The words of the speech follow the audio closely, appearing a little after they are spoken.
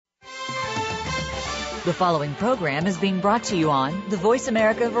The following program is being brought to you on the Voice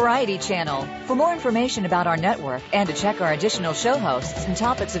America Variety Channel. For more information about our network and to check our additional show hosts and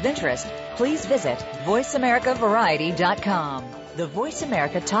topics of interest, please visit voiceamericavariety.com. The Voice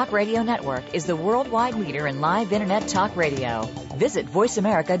America Talk Radio Network is the worldwide leader in live Internet talk radio. Visit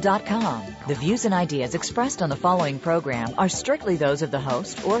voiceamerica.com. The views and ideas expressed on the following program are strictly those of the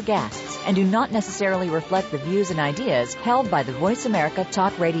host or guests and do not necessarily reflect the views and ideas held by the Voice America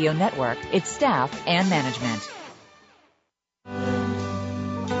Talk Radio Network, its staff, and management.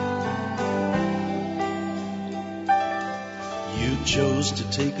 You chose to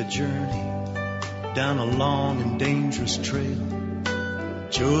take a journey down a long and dangerous trail.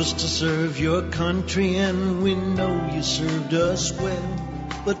 Chose to serve your country, and we know you served us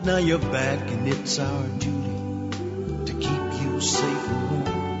well. But now you're back, and it's our duty to keep you safe and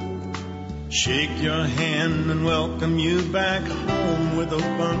home. Shake your hand and welcome you back home with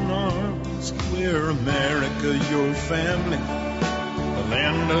open arms. We're America, your family, the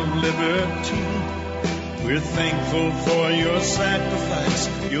land of liberty. We're thankful for your sacrifice,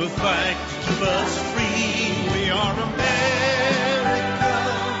 your fight to keep us free. We are America,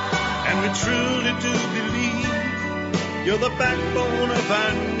 and we truly do believe you're the backbone of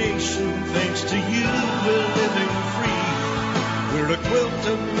our nation. Thanks to you, we're living free. We're a quilt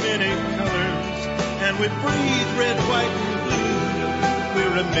of many colors, and we breathe red, white, and blue.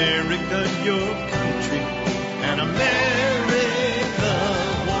 We're America, your country, and America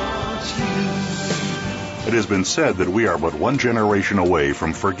wants you. It has been said that we are but one generation away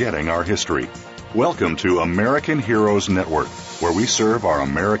from forgetting our history. Welcome to American Heroes Network, where we serve our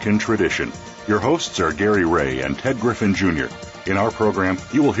American tradition. Your hosts are Gary Ray and Ted Griffin Jr. In our program,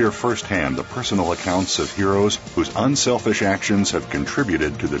 you will hear firsthand the personal accounts of heroes whose unselfish actions have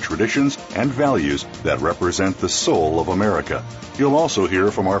contributed to the traditions and values that represent the soul of America. You'll also hear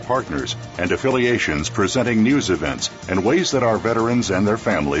from our partners and affiliations presenting news events and ways that our veterans and their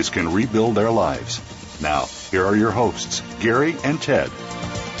families can rebuild their lives. Now, here are your hosts, Gary and Ted.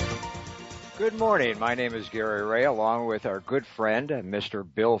 Good morning. My name is Gary Ray, along with our good friend, Mr.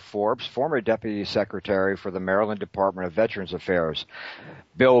 Bill Forbes, former Deputy Secretary for the Maryland Department of Veterans Affairs.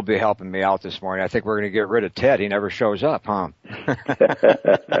 Bill will be helping me out this morning. I think we're going to get rid of Ted. He never shows up, huh?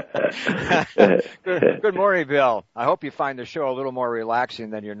 Good morning, Bill. I hope you find the show a little more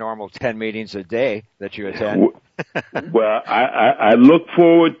relaxing than your normal 10 meetings a day that you attend. Well, I look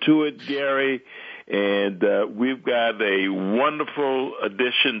forward to it, Gary. And we've got a wonderful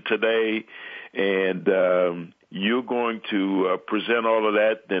edition today, and you're going to present all of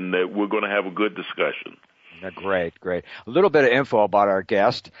that, and we're going to have a good discussion. Great. A little bit of info about our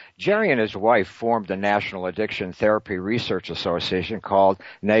guest. Jerry and his wife formed a National Addiction Therapy Research Association called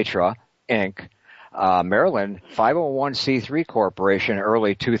NATRA Inc., Maryland 501c3 corporation in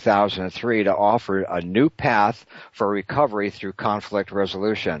early 2003 to offer a new path for recovery through conflict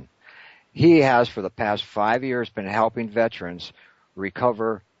resolution. He has, for the past 5 years, been helping veterans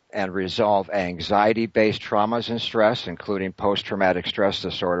recover and resolve anxiety-based traumas and stress, including post-traumatic stress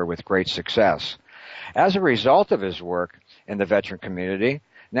disorder, with great success. As a result of his work in the veteran community,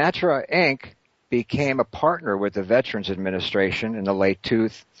 NATRA Inc. became a partner with the Veterans Administration in the late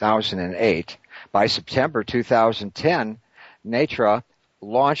 2008. By September 2010, NATRA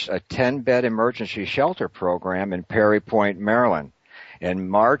launched a 10-bed emergency shelter program in Perry Point, Maryland. In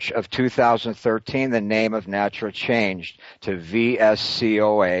March of 2013, the name of NATRA changed to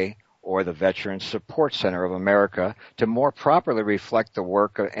VSCOA, or the Veterans Support Center of America, to more properly reflect the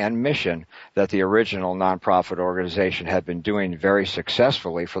work and mission that the original nonprofit organization had been doing very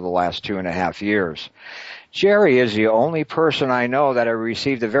successfully for the last 2.5 years. Jerry is the only person I know that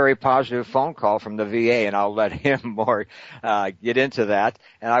received a very positive phone call from the VA, and I'll let him get into that.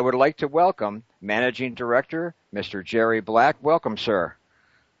 And I would like to welcome Managing Director, Mr. Jerry Black. Welcome, sir.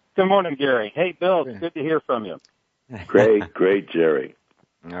 Good morning, Gary. Hey, Bill, it's good to hear from you. Great, Jerry.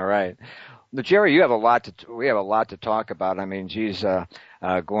 All right. Well, Jerry, we have a lot to talk about. I mean,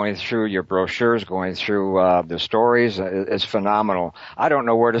 going through your brochures, going through the stories, it's phenomenal. I don't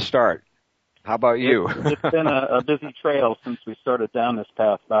know where to start. How about you? It's been a busy trail since we started down this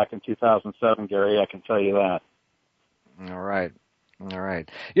path back in 2007, Gary, I can tell you that. All right.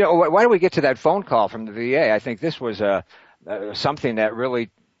 You know, why don't we get to that phone call from the VA? I think this was something that really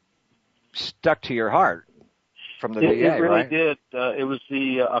stuck to your heart from the VA, It really right? did. It was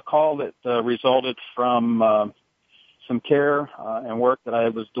a call that resulted from some care and work that I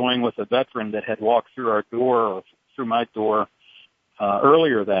was doing with a veteran that had walked through our door, or through my door,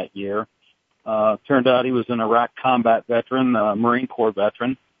 earlier that year. Turned out he was an Iraq combat veteran, a Marine Corps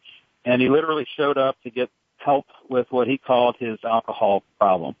veteran, and he literally showed up to get help with what he called his alcohol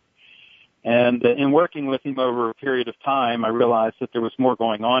problem. And in working with him over a period of time, I realized that there was more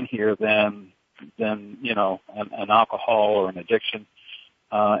going on here than an alcohol or an addiction.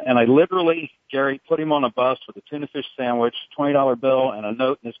 And I literally, Gary, put him on a bus with a tuna fish sandwich, $20 bill, and a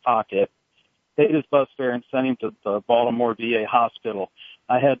note in his pocket, paid his bus fare, and sent him to the Baltimore VA hospital.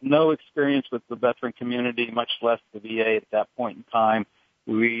 I had no experience with the veteran community, much less the VA at that point in time.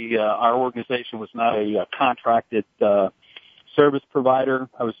 Our organization was not a contracted service provider.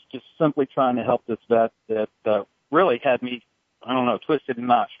 I was just simply trying to help this vet that really had me, twisted in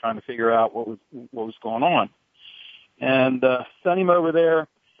knots, trying to figure out what was going on. And sent him over there.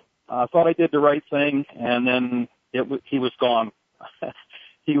 Thought I did the right thing, and then he was gone.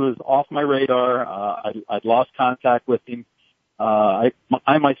 He was off my radar. I'd lost contact with him. I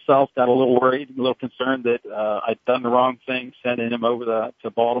myself got a little worried, a little concerned that I'd done the wrong thing, sending him over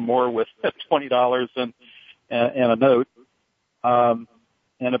to Baltimore with $20 and a note.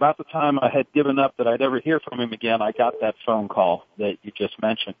 And about the time I had given up that I'd ever hear from him again, I got that phone call that you just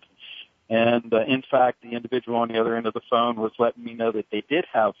mentioned. And in fact, the individual on the other end of the phone was letting me know that they did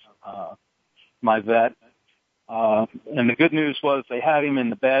have my vet. And the good news was they had him,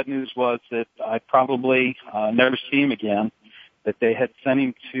 and the bad news was that I'd probably never see him again, that they had sent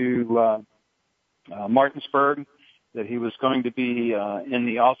him to Martinsburg, that he was going to be in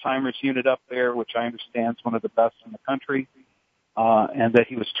the Alzheimer's unit up there, which I understand is one of the best in the country, and that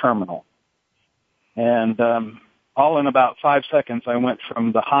he was terminal. And all in about 5 seconds, I went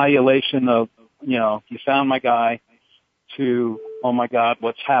from the high elation of, you found my guy, to, oh my God,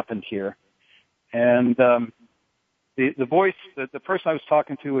 what's happened here? And the voice, the person I was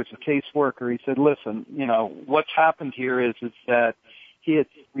talking to was a caseworker. He said, listen, what's happened here is that he had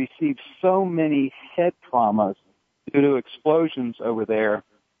received so many head traumas due to explosions over there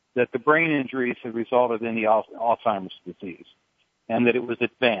that the brain injuries had resulted in the Alzheimer's disease, and that it was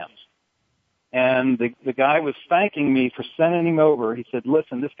advanced. And the guy was thanking me for sending him over. He said,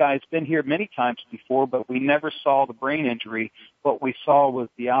 listen, this guy's been here many times before, but we never saw the brain injury. What we saw was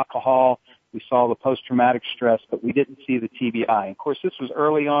the alcohol. We saw the post-traumatic stress, but we didn't see the TBI. Of course, this was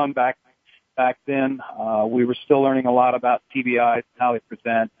early on back then. We were still learning a lot about TBIs, how they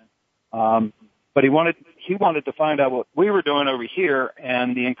present. But he wanted to find out what we were doing over here,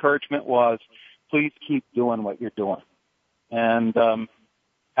 and the encouragement was, please keep doing what you're doing. And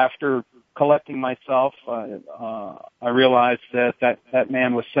after collecting myself, I realized that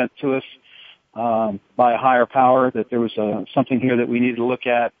man was sent to us by a higher power, that there was something here that we needed to look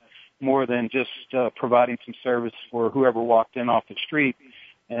at more than just providing some service for whoever walked in off the street,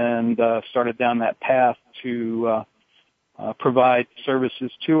 and started down that path to provide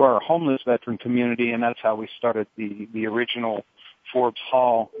services to our homeless veteran community, and that's how we started the original Forbes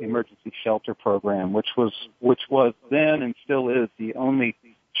Hall Emergency Shelter Program, which was then and still is the only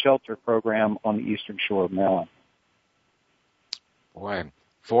shelter program on the eastern shore of Maryland. Boy,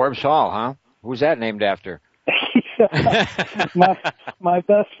 Forbes Hall, huh? Who's that named after? my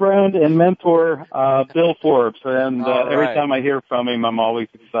best friend and mentor, Bill Forbes, and every time I hear from him, I'm always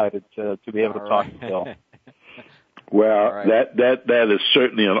excited to be able to talk to Bill. Well, that is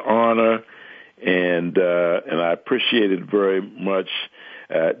certainly an honor, and I appreciate it very much.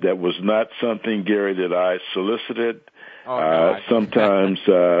 That was not something, Gary, that I solicited. Sometimes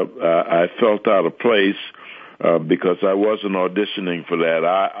I felt out of place because I wasn't auditioning for that.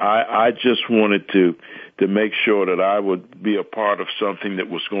 I just wanted to make sure that I would be a part of something that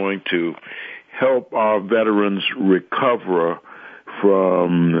was going to help our veterans recover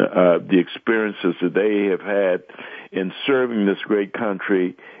from the experiences that they have had in serving this great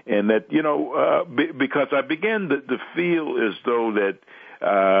country, and that, because I began to feel as though that,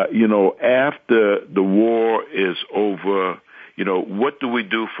 after the war is over, what do we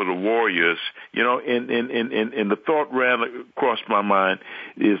do for the warriors? And the thought ran across my mind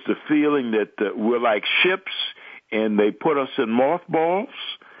is the feeling that we're like ships and they put us in mothballs.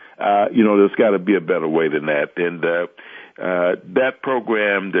 There's got to be a better way than that. And that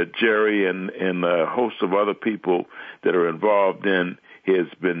program that Jerry and a host of other people that are involved in has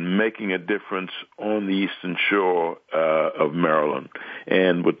been making a difference on the eastern shore of Maryland.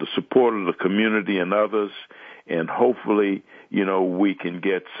 And with the support of the community and others, and hopefully, we can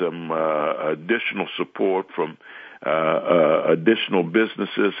get some additional support from additional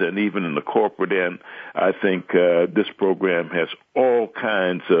businesses and even in the corporate end. I think this program has all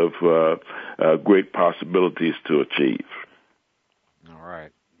kinds of great possibilities to achieve. All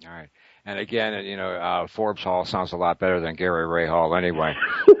right. And again, Forbes Hall sounds a lot better than Gary Ray Hall anyway.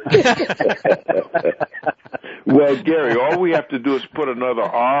 Well, Gary, all we have to do is put another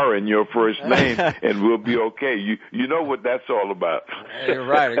R in your first name, and we'll be okay. You know what that's all about. You're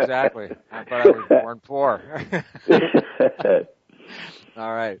right, exactly. But I was born poor.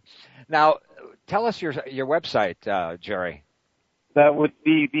 All right. Now, tell us your website, Jerry. That would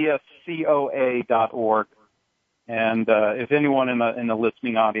be VSCOA.org. And if anyone in the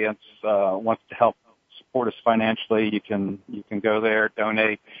listening audience wants to help support us financially, you can go there,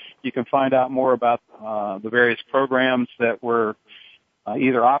 donate. You can find out more about the various programs that we're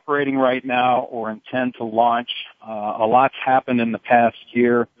either operating right now or intend to launch. A lot's happened in the past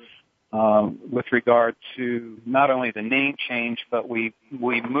year with regard to not only the name change, but we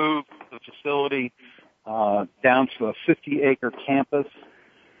moved the facility down to a 50-acre campus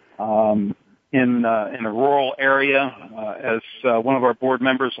in a rural area. As one of our board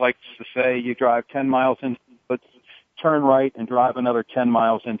members likes to say, you drive 10 miles into the woods, turn right, and drive another 10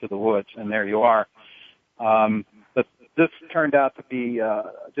 miles into the woods, and there you are. But this turned out to be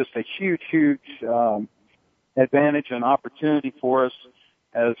just a huge advantage and opportunity for us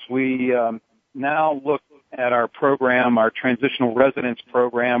as we now look at our program, our transitional residence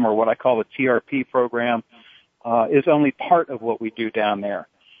program, or what I call the TRP program, is only part of what we do down there.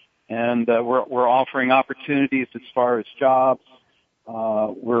 And we're offering opportunities as far as jobs.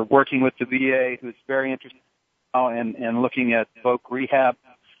 We're working with the VA, who's very interested now in looking at voc rehab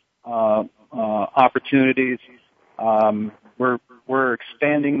opportunities. We're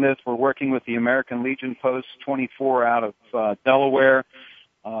expanding this. We're working with the American Legion Post 24 out of Delaware,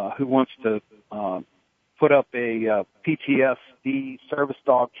 who wants to put up a PTSD service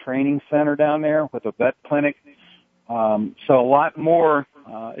dog training center down there with a vet clinic. So a lot more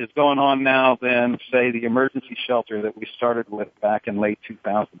is going on now than, say, the emergency shelter that we started with back in late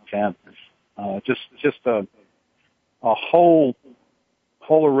 2010. Just a whole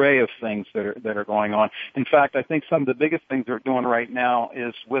array of things that are going on. In fact, I think some of the biggest things we're doing right now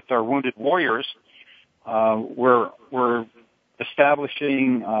is with our wounded warriors. We're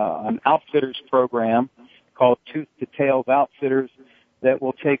establishing an outfitters program called Tooth to Tails Outfitters that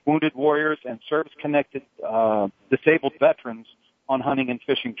will take wounded warriors and service-connected disabled veterans on hunting and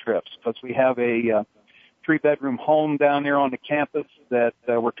fishing trips, because we have a 3-bedroom home down there on the campus that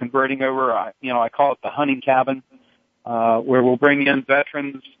we're converting over. I call it the hunting cabin, where we'll bring in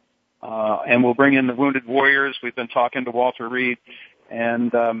veterans and we'll bring in the wounded warriors. We've been talking to Walter Reed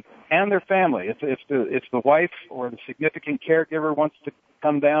and their family. If the wife or the significant caregiver wants to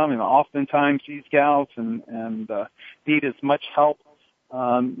come down, and oftentimes these gals and need as much help,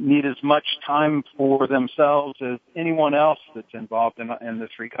 need as much time for themselves as anyone else that's involved in this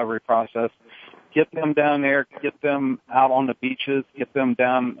recovery process. Get them down there, get them out on the beaches, get them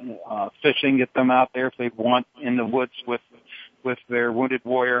down fishing, get them out there if they want in the woods with their wounded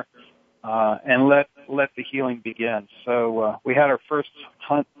warrior, and let the healing begin. So we had our first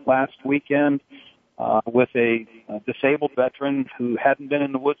hunt last weekend with a disabled veteran who hadn't been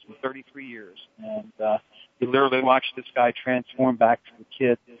in the woods in 33 years, and you literally watched this guy transform back to the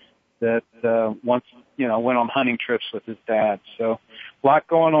kid that once went on hunting trips with his dad. So a lot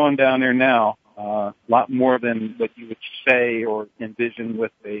going on down there now. A lot more than what you would say or envision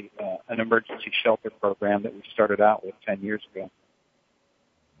with an emergency shelter program that we started out with 10 years ago.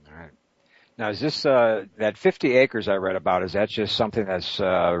 All right. Now, is this that 50 acres I read about? Is that just something that's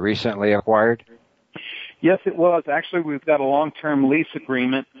recently acquired? Yes, it was. Actually, we've got a long-term lease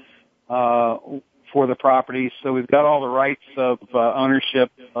agreement for the property, so we've got all the rights of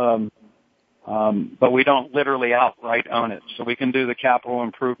ownership. But we don't literally outright own it. So we can do the capital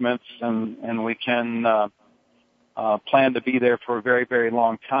improvements and we can plan to be there for a very, very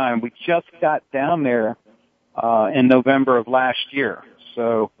long time. We just got down there in November of last year.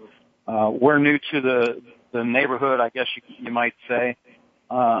 So we're new to the neighborhood, I guess you might say.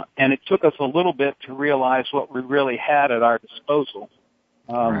 And it took us a little bit to realize what we really had at our disposal.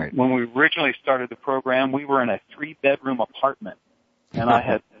 Right. When we originally started the program, we were in a 3-bedroom apartment, and I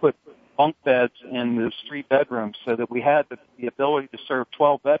had put bunk beds in this 3 bedrooms so that we had the ability to serve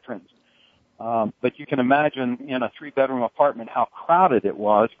 12 veterans. But you can imagine in a 3-bedroom apartment how crowded it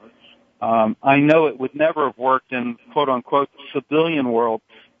was. I know it would never have worked in quote unquote civilian world,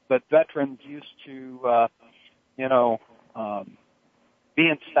 but veterans used to,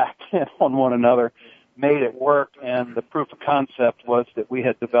 being stacked in on one another made it work, and the proof of concept was that we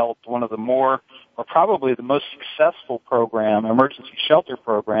had developed one of the more, or probably the most successful program, emergency shelter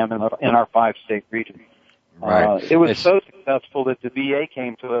program in our 5-state region. Right. It was so successful that the VA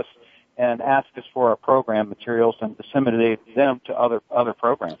came to us and asked us for our program materials and disseminated them to other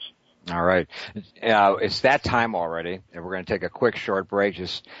programs. All right. It's that time already, and we're going to take a quick short break.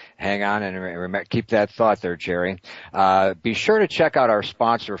 Just hang on and keep that thought there, Jerry. Be sure to check out our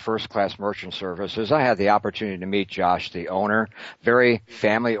sponsor, First Class Merchant Services. I had the opportunity to meet Josh, the owner, very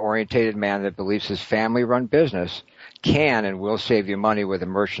family-oriented man that believes his family-run business can and will save you money with the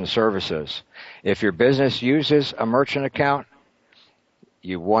merchant services. If your business uses a merchant account,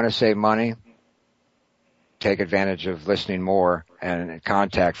 you want to save money, take advantage of listening more and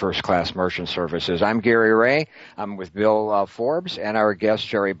contact First Class Merchant Services. I'm Gary Ray. I'm with Bill Forbes and our guest,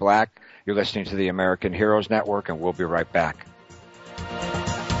 Jerry Black. You're listening to the American Heroes Network, and we'll be right back.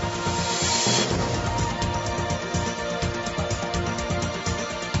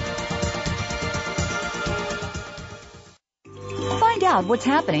 Find out what's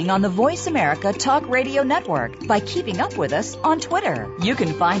happening on the Voice America Talk Radio Network by keeping up with us on Twitter. You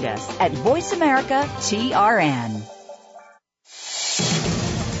can find us at Voice America TRN.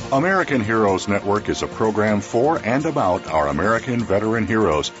 American Heroes Network is a program for and about our American veteran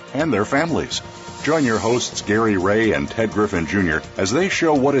heroes and their families. Join your hosts Gary Ray and Ted Griffin Jr. as they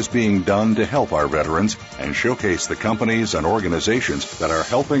show what is being done to help our veterans and showcase the companies and organizations that are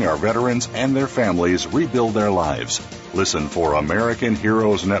helping our veterans and their families rebuild their lives. Listen for American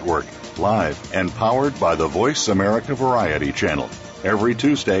Heroes Network, live and powered by the Voice America Variety Channel, every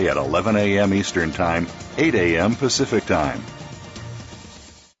Tuesday at 11 a.m. Eastern Time, 8 a.m. Pacific Time.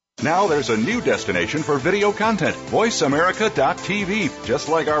 Now there's a new destination for video content, VoiceAmerica.tv, just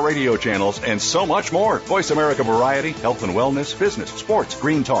like our radio channels and so much more. Voice America Variety, Health and Wellness, Business, Sports,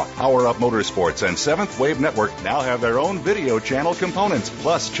 Green Talk, Power Up Motorsports, and Seventh Wave Network now have their own video channel components.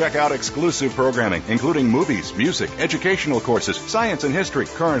 Plus, check out exclusive programming, including movies, music, educational courses, science and history,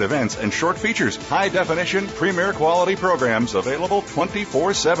 current events, and short features. High-definition, premier quality programs available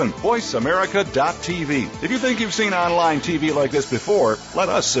 24/7. VoiceAmerica.tv. If you think you've seen online TV like this before, let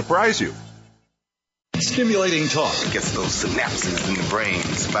us surprise you. Stimulating talk. It gets those synapses in the brain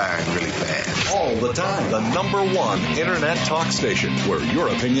firing really fast. All the time. The #1 Internet talk station where your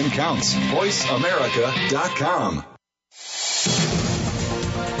opinion counts. VoiceAmerica.com.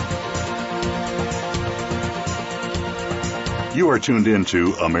 You are tuned in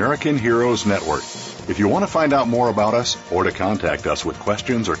to American Heroes Network. If you want to find out more about us or to contact us with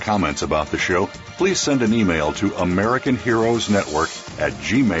questions or comments about the show, please send an email to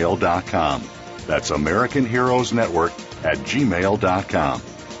AmericanHeroesNetwork@gmail.com. That's AmericanHeroesNetwork@gmail.com.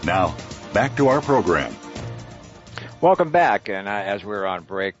 Now, back to our program. Welcome back. And as we were on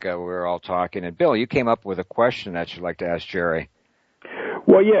break, we were all talking. And Bill, you came up with a question that you'd like to ask Jerry.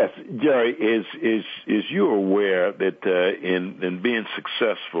 Well, yes, Jerry, is you aware that in being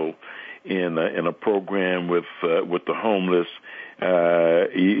successful in a program with the homeless,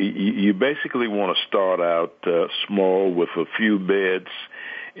 you basically want to start out small with a few beds,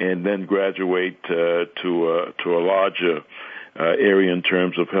 and then graduate to a larger area in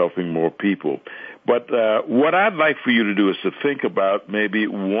terms of helping more people. But what I'd like for you to do is to think about maybe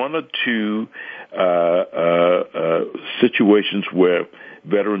one or two situations where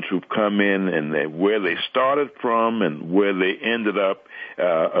veterans who've come in and where they started from and where they ended up,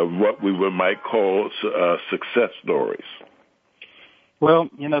 of what we might call success stories. Well,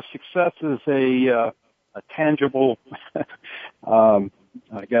 success is a tangible, I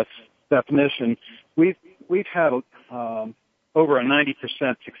guess, definition. We've had over a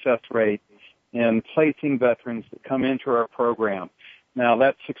 90% success rate in placing veterans that come into our program. Now,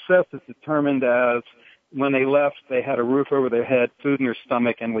 that success is determined as when they left, they had a roof over their head, food in their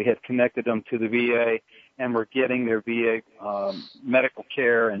stomach, and we had connected them to the VA and were getting their VA medical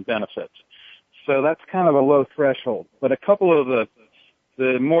care and benefits. So that's kind of a low threshold. But a couple of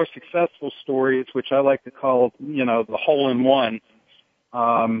the more successful stories, which I like to call, the hole-in-one,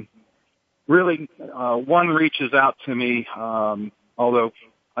 really one reaches out to me, although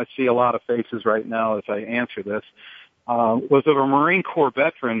I see a lot of faces right now as I answer this, was of a Marine Corps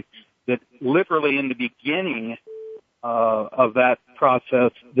veteran that literally in the beginning of that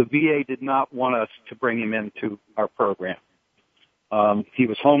process, the VA did not want us to bring him into our program. He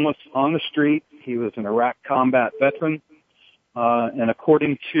was homeless on the street. He was an Iraq combat veteran. And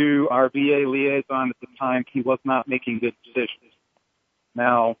according to our VA liaison at the time, he was not making good decisions.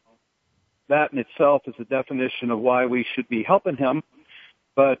 Now, that in itself is a definition of why we should be helping him.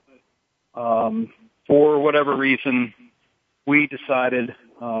 But for whatever reason, we decided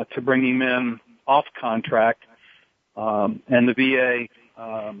to bring him in off contract, and the VA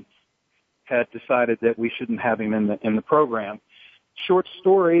had decided that we shouldn't have him in the program.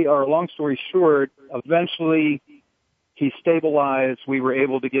 Long story short, eventually he stabilized. We were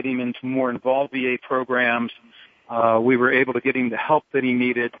able to get him into more involved VA programs. We were able to get him the help that he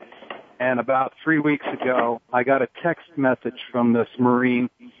needed, And about 3 weeks ago, I got a text message from this Marine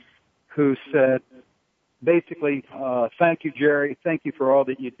who said, basically, thank you, Jerry. Thank you for all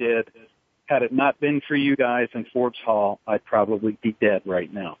that you did. Had it not been for you guys in Forbes Hall, I'd probably be dead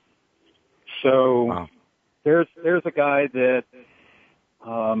right now. So wow. There's a guy that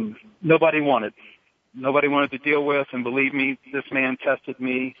nobody wanted. Nobody wanted to deal with, and believe me, this man tested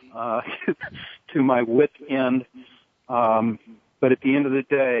me to my wit's end. But at the end of the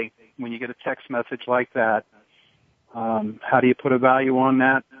day, when you get a text message like that, how do you put a value on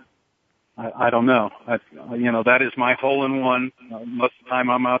that? I don't know. That is my hole in one. Most of the time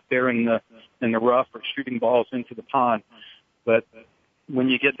I'm out there in the rough or shooting balls into the pond. But when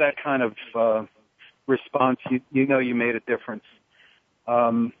you get that kind of response, you know you made a difference.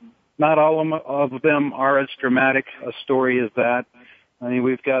 Not all of them are as dramatic a story as that. I mean,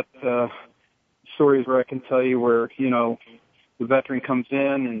 we've got stories where I can tell you where, the veteran comes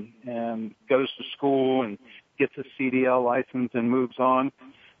in and goes to school and gets a CDL license and moves on.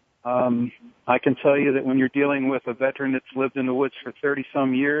 I can tell you that when you're dealing with a veteran that's lived in the woods for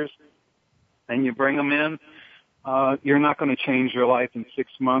 30-some years and you bring them in, you're not going to change their life in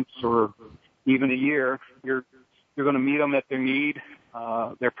 6 months or even a year. You're going to meet them at their need.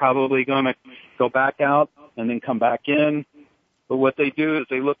 They're probably going to go back out and then come back in. But what they do is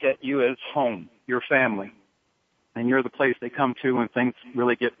they look at you as home, your family. And you're the place they come to when things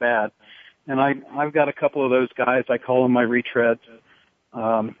really get bad. And I've got a couple of those guys. I call them my retreads.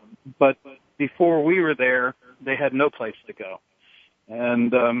 But before we were there, they had no place to go.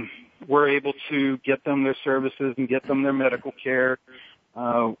 And we're able to get them their services and get them their medical care.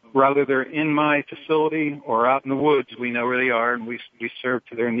 Whether they're in my facility or out in the woods, we know where they are, and we serve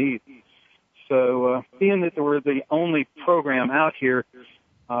to their needs. So being that we're the only program out here,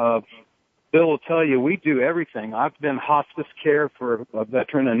 Bill will tell you we do everything. I've been hospice care for a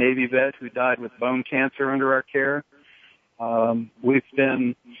veteran, a Navy vet who died with bone cancer under our care. We've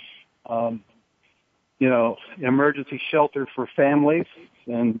been, emergency shelter for families,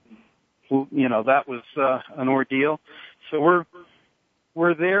 and that was an ordeal. So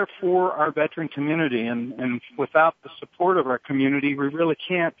we're there for our veteran community, and without the support of our community, we really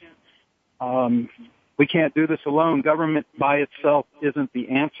can't. We can't do this alone. Government by itself isn't the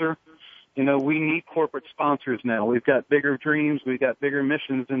answer. We need corporate sponsors now. We've got bigger dreams. We've got bigger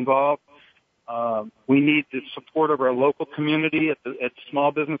missions involved. We need the support of our local community at the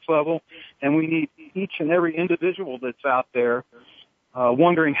small business level, and we need each and every individual that's out there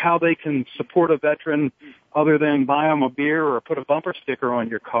wondering how they can support a veteran other than buy them a beer or put a bumper sticker on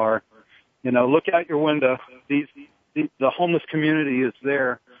your car. Look out your window. The homeless community is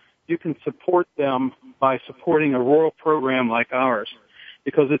there. You can support them by supporting a rural program like ours,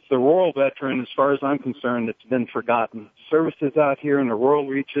 because it's the rural veteran, as far as I'm concerned, that's been forgotten. Services out here in the rural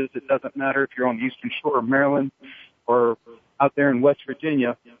reaches, it doesn't matter if you're on the eastern shore of Maryland or out there in West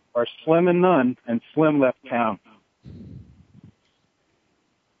Virginia, are slim and none, and slim left town.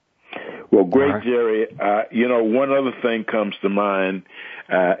 Well, great, Jerry. One other thing comes to mind,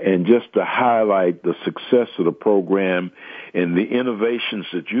 and just to highlight the success of the program and the innovations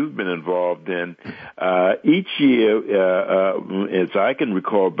that you've been involved in. Each year, as I can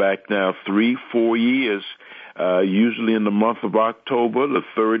recall back now, 3-4 years, usually in the month of October, the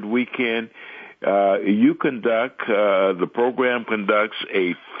third weekend, the program conducts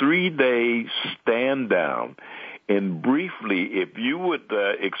a 3-day stand down. And briefly, if you would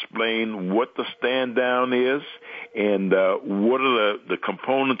explain what the stand down is and what are the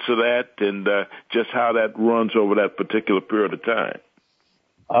components of that, and just how that runs over that particular period of time.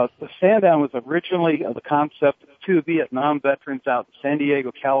 The stand down was originally the concept of 2 Vietnam veterans out in San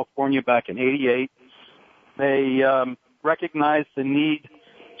Diego, California back in '88. They recognized the need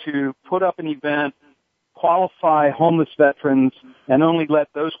to put up an event, qualify homeless veterans, and only let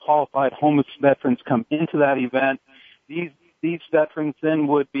those qualified homeless veterans come into that event. These veterans then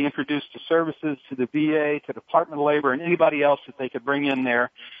would be introduced to services, to the VA, to the Department of Labor, and anybody else that they could bring in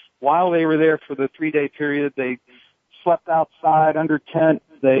there. While they were there for the 3-day period, they slept outside under tent.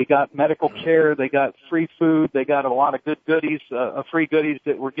 They got medical care. They got free food. They got a lot of good goodies, free goodies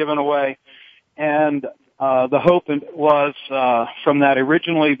that were given away. And the hope was from that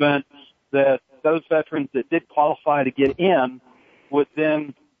original event that those veterans that did qualify to get in would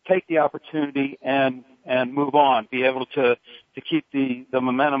then take the opportunity and move on, be able to keep the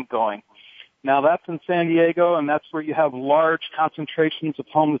momentum going. Now that's in San Diego, and that's where you have large concentrations of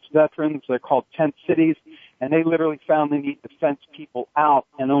homeless veterans. They're called tent cities, and they literally found they need to fence people out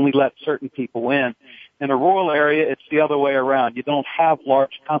and only let certain people in. In a rural area, it's the other way around. You don't have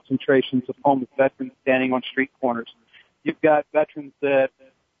large concentrations of homeless veterans standing on street corners. You've got veterans that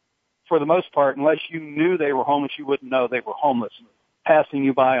for the most part, unless you knew they were homeless, you wouldn't know they were homeless, passing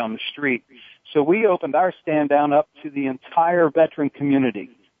you by on the street. So we opened our stand down up to the entire veteran community,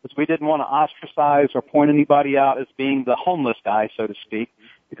 because we didn't want to ostracize or point anybody out as being the homeless guy, so to speak,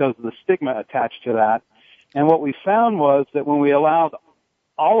 because of the stigma attached to that. And what we found was that when we allowed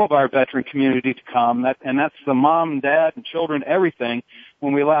all of our veteran community to come, and that's the mom and dad and children, everything,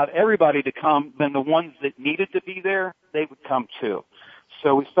 when we allowed everybody to come, then the ones that needed to be there, they would come too.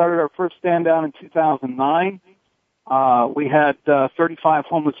 So we started our first stand down in 2009. We had 35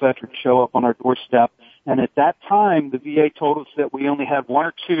 homeless veterans show up on our doorstep. And at that time, the VA told us that we only had 1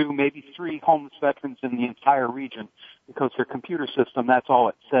 or 2, maybe 3 homeless veterans in the entire region, because their computer system, that's all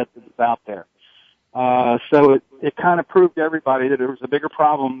it said that was out there. So it kind of proved to everybody that there was a bigger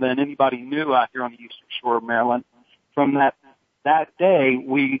problem than anybody knew out here on the Eastern Shore of Maryland. From that day,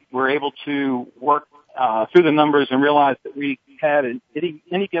 we were able to work through the numbers and realize that we had at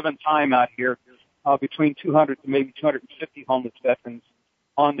any given time out here between 200 to maybe 250 homeless veterans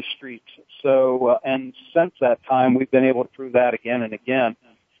on the streets. So, and since that time, we've been able to prove that again and again.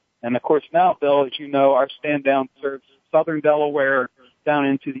 And of course now, Bill, as you know, our stand down serves southern Delaware down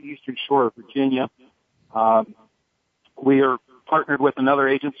into the Eastern Shore of Virginia. We are partnered with another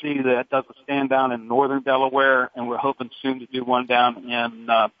agency that does a stand down in northern Delaware, and we're hoping soon to do one down in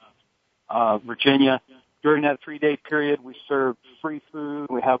Virginia. During that 3-day period, we serve free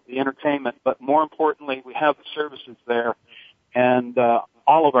food, we have the entertainment, but more importantly, we have the services there, and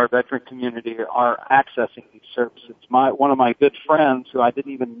all of our veteran community are accessing these services. One of my good friends, who I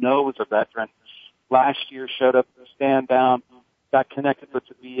didn't even know was a veteran, last year showed up at the stand down, got connected with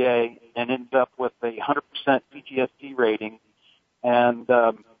the VA, and ended up with a 100% PTSD rating. And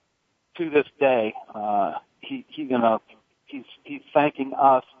to this day, he's thanking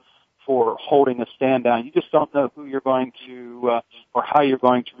us for holding a stand down. You just don't know who you're going to or how you're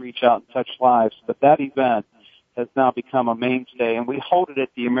going to reach out and touch lives. But that event has now become a mainstay, and we hold it at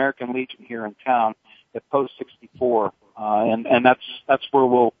the American Legion here in town at Post 64, and that's where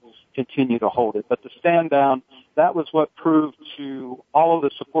we'll continue to hold it. But the stand down, that was what proved to all of the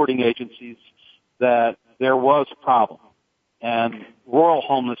supporting agencies that there was a problem. And rural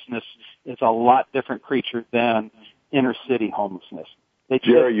homelessness is a lot different creature than inner city homelessness.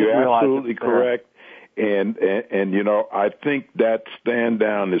 Jerry, you're absolutely correct. And you know, I think that stand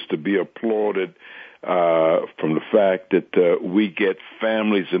down is to be applauded from the fact that we get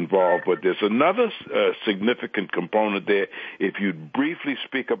families involved. But there's another significant component there. If you briefly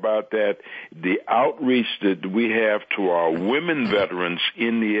speak about that, the outreach that we have to our women veterans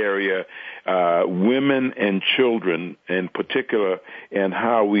in the area, women and children in particular, and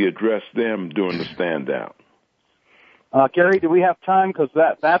how we address them during the stand down. Gary, do we have time? Because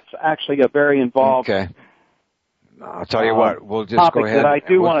that's actually a very involved. Okay. I'll tell you what, we'll just go ahead. That I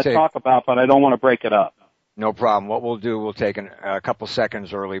do want to talk about, but I don't want to break it up. No problem. What we'll do, we'll take a couple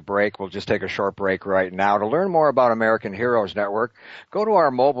seconds early break. We'll just take a short break right now. To learn more about American Heroes Network, go to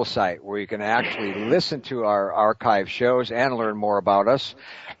our mobile site where you can actually listen to our archive shows and learn more about us.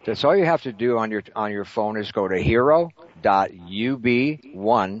 That's all you have to do on your phone is go to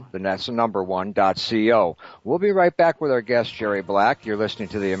hero.ub1, then that's the number 1.co. We'll be right back with our guest, Jerry Black. You're listening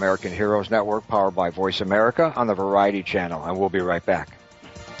to the American Heroes Network, powered by Voice America on the Variety Channel, and we'll be right back.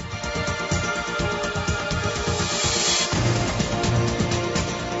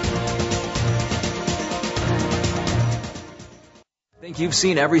 Think you've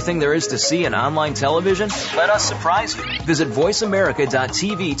seen everything there is to see in online television? Let us surprise you. Visit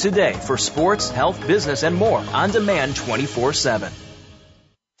voiceamerica.tv today for sports, health, business, and more on demand 24/7.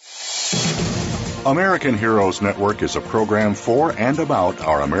 American Heroes Network is a program for and about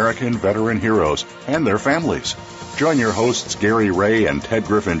our American veteran heroes and their families. Join your hosts Gary Ray and Ted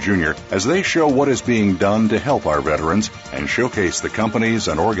Griffin Jr. as they show what is being done to help our veterans and showcase the companies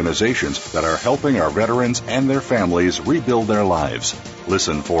and organizations that are helping our veterans and their families rebuild their lives.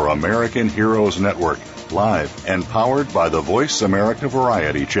 Listen for American Heroes Network, live and powered by the Voice America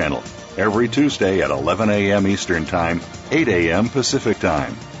Variety Channel, every Tuesday at 11 a.m. Eastern Time, 8 a.m. Pacific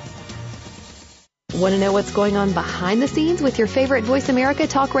Time. Want to know what's going on behind the scenes with your favorite Voice America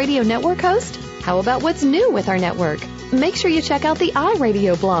Talk Radio Network host? How about what's new with our network? Make sure you check out the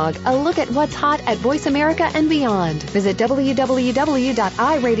iRadio blog, a look at what's hot at Voice America and beyond. Visit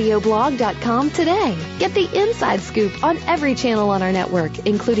www.iradioblog.com today. Get the inside scoop on every channel on our network,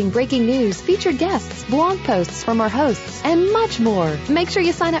 including breaking news, featured guests, blog posts from our hosts, and much more. Make sure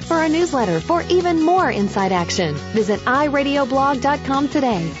you sign up for our newsletter for even more inside action. Visit iradioblog.com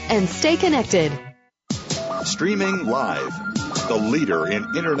today and stay connected. Streaming live, the leader in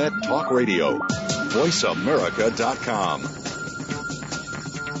Internet talk radio, voiceamerica.com.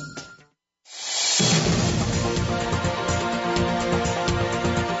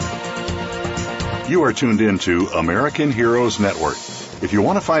 You are tuned in to American Heroes Network. If you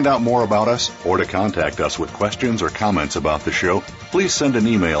want to find out more about us or to contact us with questions or comments about the show, please send an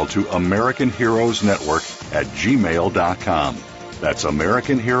email to AmericanHeroesNetwork@gmail.com. That's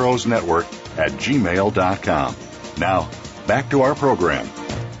AmericanHeroesNetwork@gmail.com. Now, back to our program.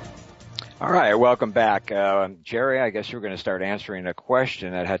 All right, welcome back. Jerry, I guess you're going to start answering a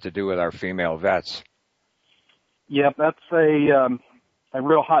question that had to do with our female vets. Yep, that's a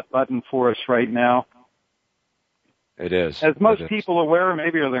real hot button for us right now. It is. As most people are aware,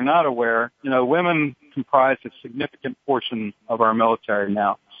 maybe or they're not aware, women comprise a significant portion of our military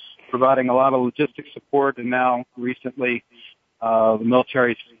now, providing a lot of logistic support, and now recently the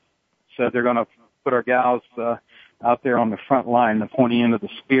military said they're going to put our gals out there on the front line, the pointy end of the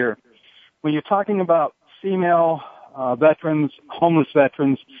spear. When you're talking about female veterans, homeless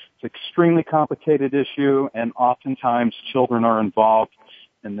veterans, it's an extremely complicated issue, and oftentimes children are involved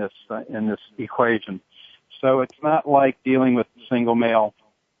in this equation. So it's not like dealing with a single male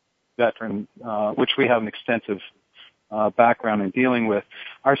veteran, which we have an extensive background in dealing with.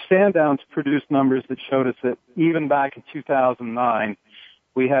 Our stand-downs produced numbers that showed us that even back in 2009,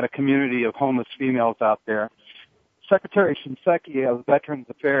 we had a community of homeless females out there. Secretary Shinseki of Veterans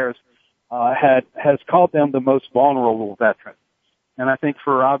Affairs has called them the most vulnerable veterans. And I think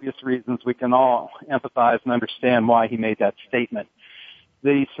for obvious reasons, we can all empathize and understand why he made that statement.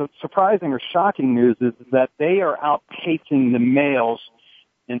 The surprising or shocking news is that they are outpacing the males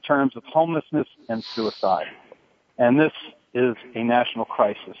in terms of homelessness and suicide. And this is a national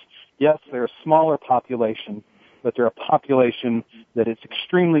crisis. Yes, they're a smaller population, but they're a population that is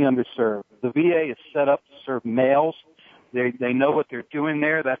extremely underserved. The VA is set up to serve males. They know what they're doing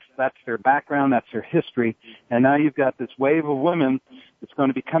there. That's their background. That's their history. And now you've got this wave of women that's going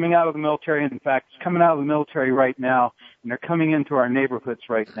to be coming out of the military. And in fact, it's coming out of the military right now, and they're coming into our neighborhoods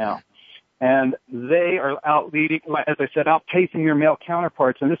right now. And they are outleading, as I said, outpacing their male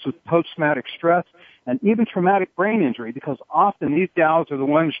counterparts. And this was post-traumatic stress and even traumatic brain injury, because often these gals are the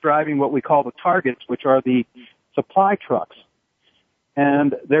ones driving what we call the targets, which are the supply trucks.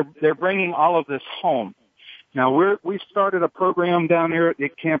 And they're bringing all of this home. Now, we've started a program down here at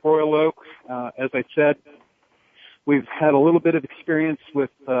Camp Royal Oak. As I said, we've had a little bit of experience with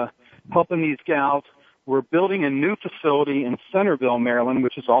helping these gals. We're building a new facility in Centerville, Maryland,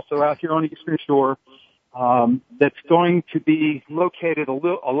 which is also out here on the Eastern Shore, that's going to be located a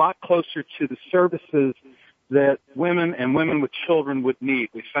lot closer to the services that women and women with children would need.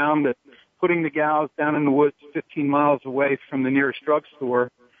 We found that putting the gals down in the woods 15 miles away from the nearest drugstore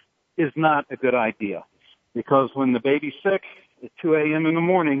is not a good idea. Because when the baby's sick at 2 a.m. in the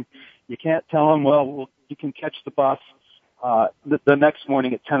morning, you can't tell them, well, you can catch the bus the next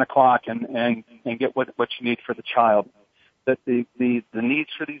morning at 10 o'clock and get what you need for the child. That the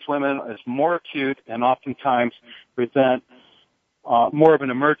needs for these women is more acute and oftentimes present more of an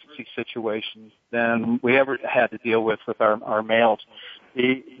emergency situation than we ever had to deal with our males.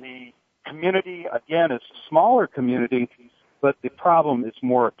 The community, again, is a smaller community, but the problem is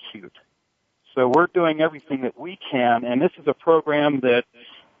more acute. So we're doing everything that we can, and this is a program that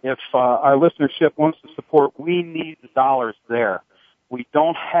if our listenership wants to support, we need the dollars there. We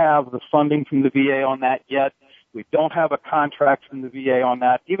don't have the funding from the VA on that yet. We don't have a contract from the VA on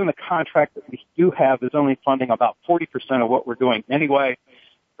that. Even the contract that we do have is only funding about 40% of what we're doing anyway.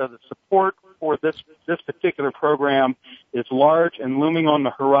 So the support for this particular program is large and looming on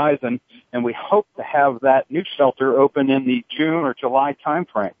the horizon, and we hope to have that new shelter open in the June or July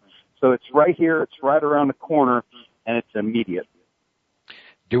timeframe. So it's right here, it's right around the corner, and it's immediate.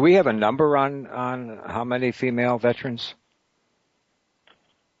 Do we have a number on how many female veterans?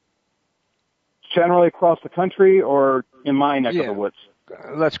 Generally across the country, or in my neck of the woods?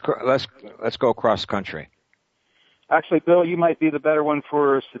 Let's go across the country. Actually, Bill, you might be the better one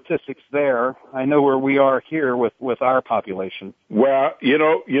for statistics there. I know where we are here with our population. Well, you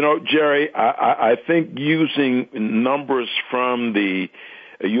know, Jerry, I think using numbers from the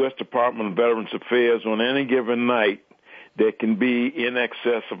U.S. Department of Veterans Affairs on any given night, there can be in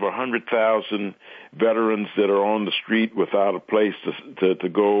excess of 100,000 veterans that are on the street without a place to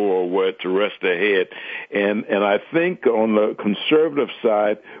go or where to rest their head. And I think on the conservative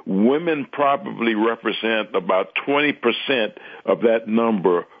side, women probably represent about 20% of that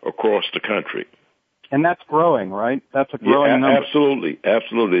number across the country. And that's growing, right? That's a growing number. Absolutely.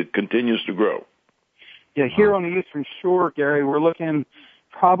 Absolutely. It continues to grow. Yeah, here on the Eastern Shore, Gary, we're looking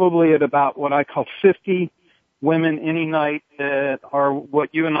probably at about what I call 50 women any night that are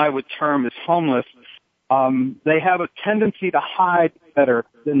what you and I would term as homeless. They have a tendency to hide better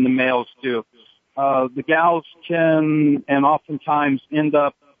than the males do. The gals can and oftentimes end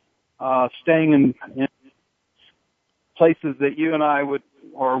up staying in places that you and I would,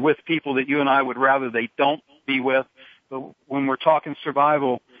 or with people that you and I would rather they don't be with. But when we're talking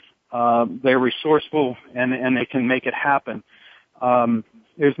survival, they're resourceful and they can make it happen.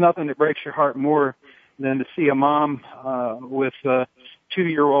 There's nothing that breaks your heart more than to see a mom with a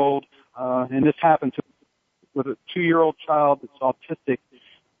 2-year-old, and this happened with a 2-year-old child that's autistic,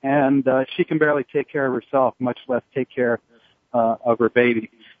 and she can barely take care of herself, much less take care of her baby.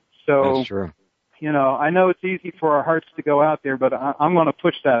 So, that's true. You know, I know it's easy for our hearts to go out there, but I'm going to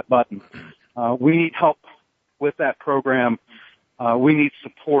push that button. We need help with that program. We need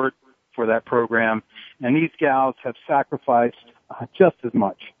support for that program, and these gals have sacrificed just as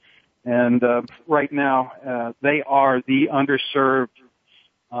much. And right now, they are the underserved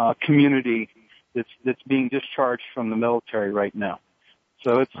community that's being discharged from the military right now.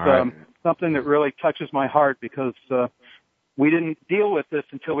 So it's something that really touches my heart because we didn't deal with this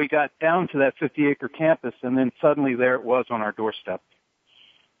until we got down to that 50-acre campus, and then suddenly there it was on our doorstep.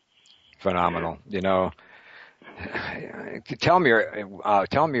 Phenomenal. You know, tell me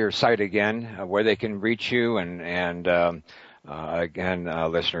your site again, where they can reach you, and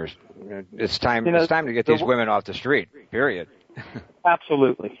again, listeners, it's time to get these women off the street. Period.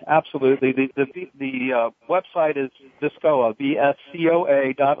 Absolutely. The website is VSCOA,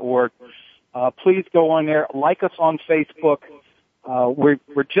 VSCOA.org. Please go on there. Like us on Facebook.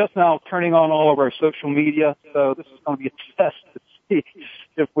 We're just now turning on all of our social media, so this is going to be a test to see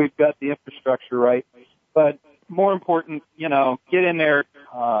if we've got the infrastructure right. But more important, you know, get in there,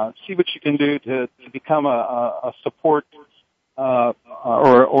 see what you can do to become a support or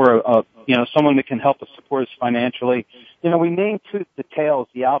someone that can help us support us financially. You know, we named Tooth to Tails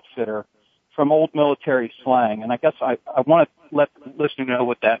the outfitter from old military slang, and I guess I want to let the listener know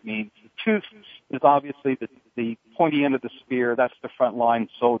what that means. The tooth is obviously the pointy end of the spear. That's the frontline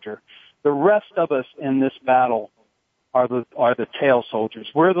soldier. The rest of us in this battle are the tail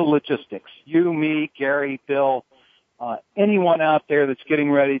soldiers. We're the logistics. You, me, Gary, Bill, anyone out there that's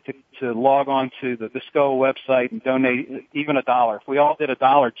getting ready to log on to the VSCOA website and donate even $1. If we all did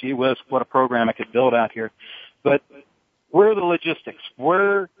 $1, gee whiz, what a program I could build out here. But we're the logistics.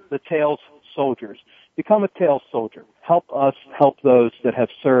 We're the tail soldiers. Become a tail soldier. Help us help those that have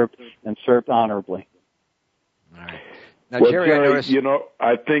served and served honorably. All right. Now, Well, Jerry, you know,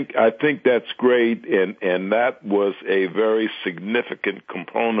 I think that's great, and that was a very significant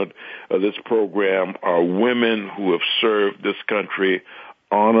component of this program. Are women who have served this country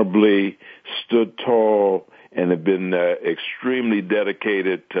honorably, stood tall, and have been extremely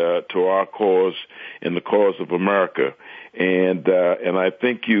dedicated to our cause and the cause of America. And I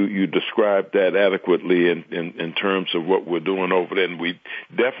think you described that adequately in terms of what we're doing over there. And we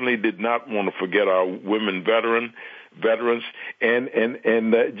definitely did not want to forget our women veterans. And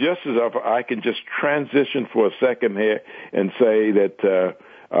just as I can just transition for a second here and say that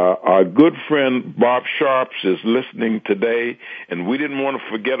our good friend Bob Sharps is listening today, and we didn't want to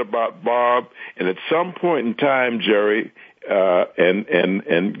forget about Bob. And at some point in time, Jerry and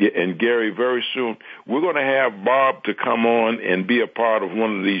Gary, very soon we're going to have Bob to come on and be a part of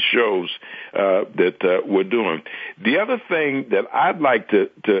one of these shows that we're doing. The other thing that I'd like to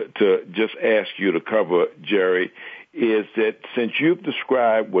just ask you to cover, Jerry, is that since you've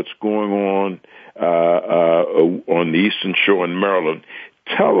described what's going on the Eastern Shore in Maryland,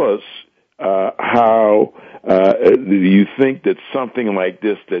 tell us how do you think that something like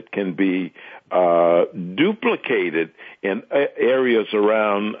this that can be duplicated in areas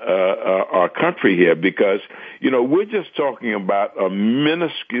around our country here, because, you know, we're just talking about a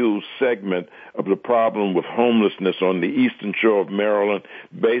minuscule segment of the problem with homelessness on the Eastern Shore of Maryland,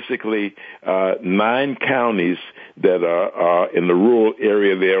 basically 9 counties that are in the rural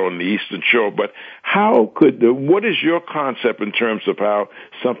area there on the Eastern Shore. But what is your concept in terms of how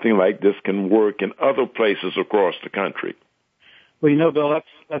something like this can work in other places across the country? Well, you know, Bill,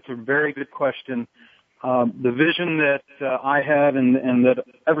 that's a very good question. The vision that I have and that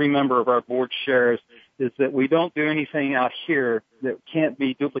every member of our board shares is that we don't do anything out here that can't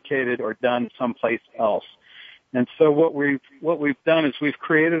be duplicated or done someplace else. And so what we've done is we've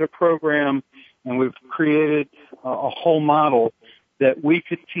created a program and we've created a whole model that we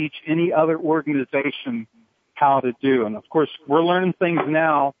could teach any other organization how to do. And of course, we're learning things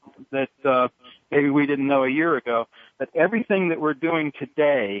now that maybe we didn't know a year ago. But everything that we're doing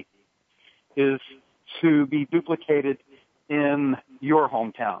today is to be duplicated in your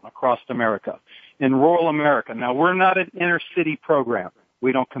hometown across America, in rural America. Now, we're not an inner city program.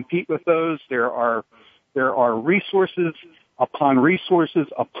 We don't compete with those. There are resources upon resources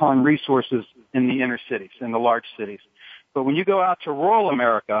upon resources in the inner cities, in the large cities. But when you go out to rural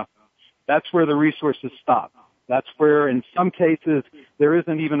America, That's where the resources stop. That's where, in some cases, there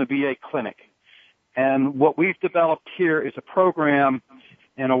isn't even a VA clinic. And what we've developed here is a program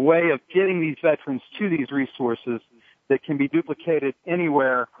and a way of getting these veterans to these resources that can be duplicated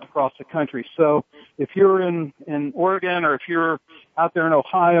anywhere across the country. So if you're in Oregon, or if you're out there in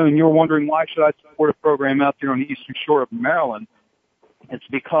Ohio and you're wondering why should I support a program out there on the eastern shore of Maryland, it's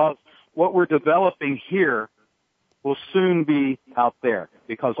because what we're developing here will soon be out there,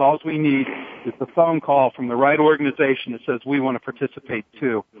 because all we need is a phone call from the right organization that says we want to participate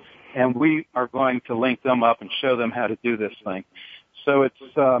too, and we are going to link them up and show them how to do this thing. So it's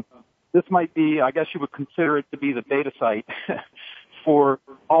this might be, I guess you would consider it to be the beta site for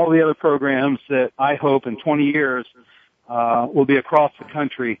all the other programs that I hope in 20 years will be across the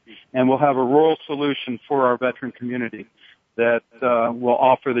country, and we'll have a rural solution for our veteran community that will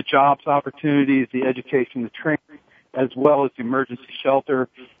offer the jobs opportunities, the education, the training, as well as the emergency shelter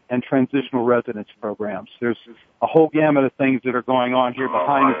and transitional residence programs. There's a whole gamut of things that are going on here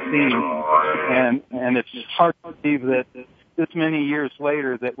behind the scenes, and it's hard to believe that this many years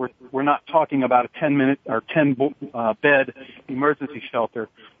later that we're not talking about a 10-minute or 10-bed emergency shelter.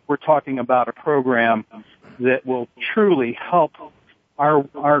 We're talking about a program that will truly help our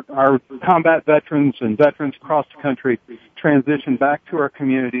combat veterans and veterans across the country transition back to our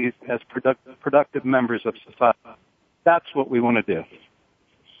communities as productive members of society. That's what we want to do.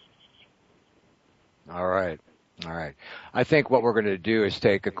 All right. I think what we're going to do is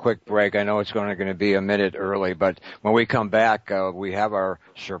take a quick break. I know it's going to be a minute early, but when we come back, we have our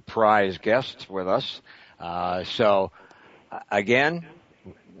surprise guests with us. So, again,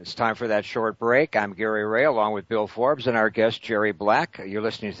 it's time for that short break. I'm Gary Ray, along with Bill Forbes and our guest, Jerry Black. You're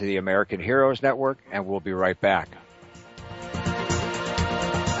listening to the American Heroes Network, and we'll be right back.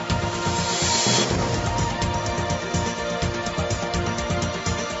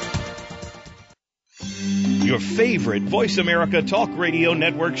 Your favorite Voice America Talk Radio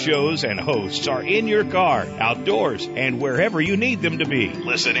Network shows and hosts are in your car, outdoors, and wherever you need them to be.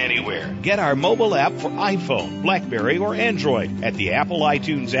 Listen anywhere. Get our mobile app for iPhone, BlackBerry, or Android at the Apple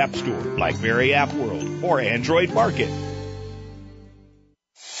iTunes App Store, BlackBerry App World, or Android Market.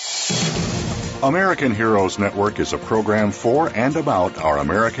 American Heroes Network is a program for and about our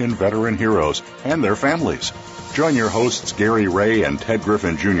American veteran heroes and their families. Join your hosts Gary Ray and Ted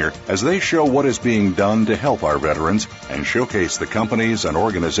Griffin Jr. as they show what is being done to help our veterans and showcase the companies and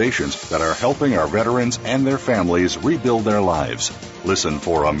organizations that are helping our veterans and their families rebuild their lives. Listen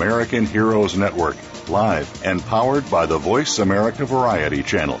for American Heroes Network, live and powered by the Voice America Variety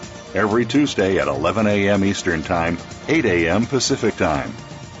Channel, every Tuesday at 11 a.m. Eastern Time, 8 a.m. Pacific Time.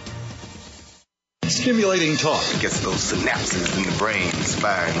 Stimulating talk. It gets those synapses in the brain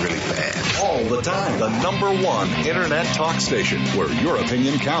firing really fast. All the time. The #1 Internet talk station where your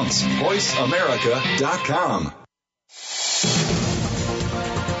opinion counts. VoiceAmerica.com.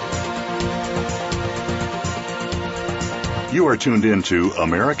 You are tuned in to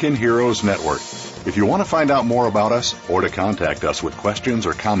American Heroes Network. If you want to find out more about us or to contact us with questions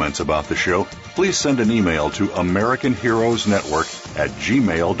or comments about the show, please send an email to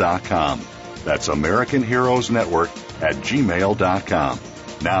AmericanHeroesNetwork@gmail.com. That's AmericanHeroesNetwork@gmail.com.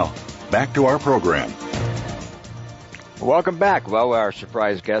 Now, back to our program. Welcome back. Well, our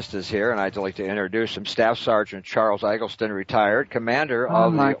surprise guest is here, and I'd like to introduce him. Staff Sergeant Charles Eggleston, retired, commander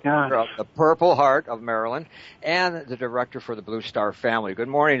of the Purple Heart of Maryland, and the director for the Blue Star Family. Good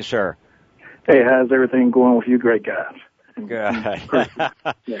morning, sir. Hey, how's everything going with you great guys? Good.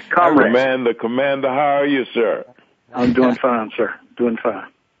 Commander, how are you, sir? I'm doing fine, sir. Doing fine.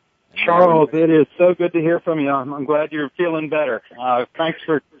 Charles, it is so good to hear from you. I'm glad you're feeling better. Thanks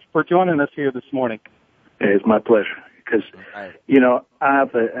for joining us here this morning. Hey, it's my pleasure. Because, I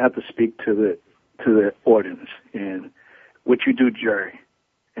have to speak to the audience, and what you do, Jerry,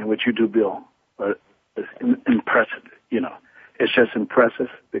 and what you do, Bill, is impressive. It's just impressive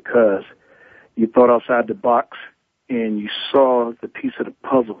because you thought outside the box and you saw the piece of the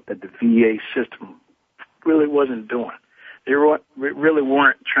puzzle that the VA system really wasn't doing. They really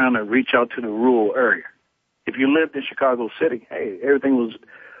weren't trying to reach out to the rural area. If you lived in Chicago City, hey, everything was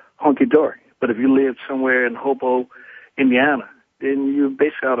hunky-dory. But if you lived somewhere in Hobo, Indiana, then you're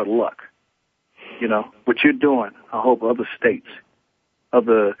basically out of luck. What you're doing, I hope other states,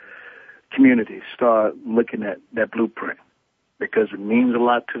 other communities start looking at that blueprint, because it means a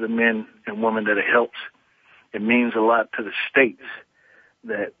lot to the men and women that it helps. It means a lot to the states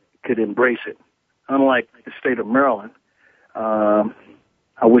that could embrace it. Unlike the state of Maryland, I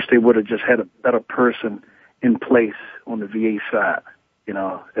wish they would have just had a better person in place on the VA side,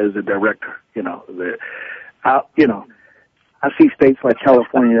 as the director. I see states like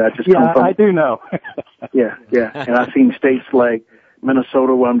California that I just come from. Yeah, I do know. Yeah. And I've seen states like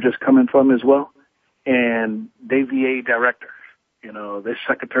Minnesota, where I'm just coming from as well, and they VA directors. They're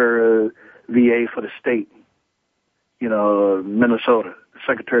Secretary of VA for the state. Minnesota,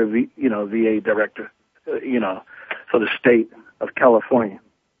 Secretary of VA director, for the state of California,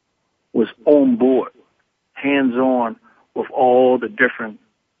 was on board, hands-on with all the different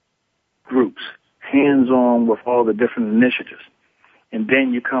groups, hands-on with all the different initiatives. And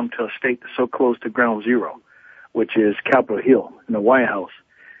then you come to a state that's so close to ground zero, which is Capitol Hill in the White House.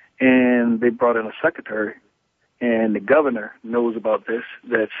 And they brought in a secretary, and the governor knows about this,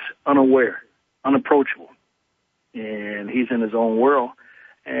 that's unaware, unapproachable. And he's in his own world.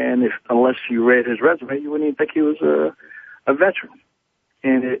 And unless you read his resume, you wouldn't even think he was a veteran.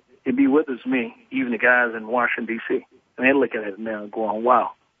 And it bewilders me, even the guys in Washington, D.C. And they look at it now going,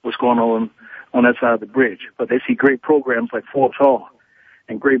 wow, what's going on that side of the bridge? But they see great programs like Forbes Hall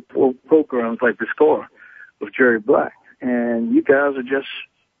and great programs like VSCOA with Jerry Black. And you guys are just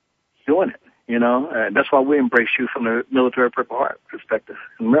doing it, And that's why we embrace you from the military Purple Heart perspective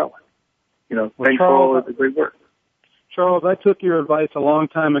in Maryland. Thanks for all the great work. Charles, I took your advice a long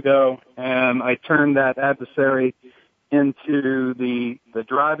time ago, and I turned that adversary into the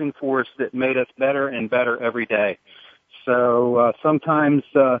driving force that made us better and better every day. So sometimes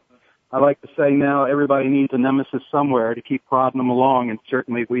I like to say now everybody needs a nemesis somewhere to keep prodding them along, and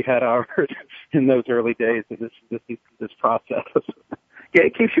certainly we had ours in those early days of this process. Yeah,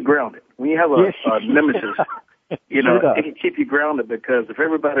 it keeps you grounded. When you have a nemesis, it can keep you grounded, because if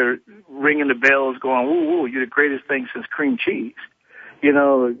everybody ringing the bells going, woo, woo, you're the greatest thing since cream cheese,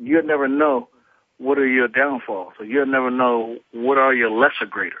 you'll never know what are your downfalls, or you'll never know what are your lesser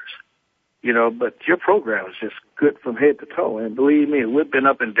graders, but your program is just good from head to toe. And believe me, we've been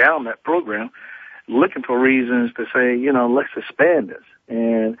up and down that program looking for reasons to say, let's expand this.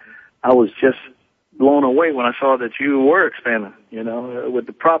 And I was just blown away when I saw that you were expanding, with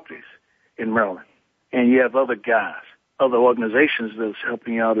the properties in Maryland. And you have other guys, other organizations that's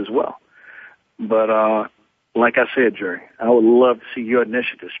helping you out as well. But like I said, Jerry, I would love to see your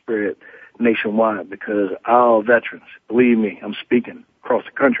initiative spread nationwide, because our veterans, believe me, I'm speaking across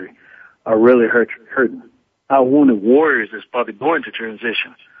the country, are really hurting. Our wounded warriors that's probably going to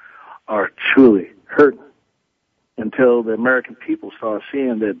transition are truly hurting. Until the American people start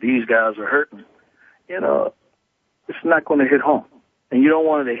seeing that these guys are hurting, it's not going to hit home. And you don't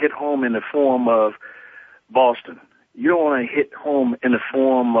want it to hit home in the form of Boston. You don't want to hit home in the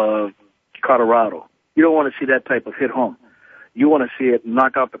form of Colorado. You don't want to see that type of hit home. You want to see it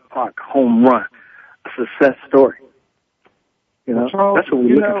knock out the park, home run, a success story. Charles, that's what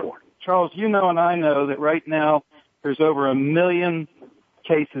we're looking for. Charles, and I know that right now there's over 1 million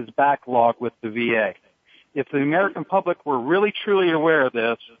cases backlogged with the VA. If the American public were really truly aware of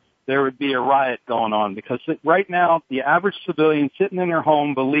this, there would be a riot going on, because right now the average civilian sitting in their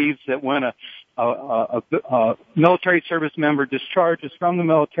home believes that when a military service member discharges from the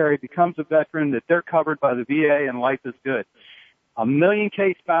military, becomes a veteran, that they're covered by the VA and life is good. 1 million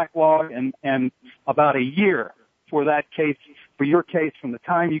case backlog and about a year for your case from the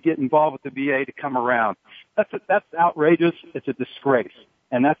time you get involved with the VA to come around. That's outrageous. It's a disgrace.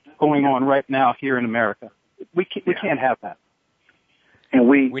 And that's going on right now here in America. We can't have that. And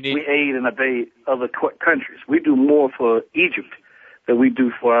we aid and obey other countries. We do more for Egypt than we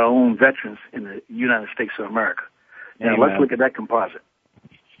do for our own veterans in the United States of America. Now, let's look at that composite.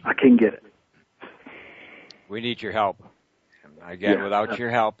 I can't get it. We need your help. Again, without your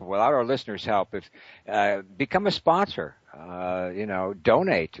help, without our listeners' help, become a sponsor.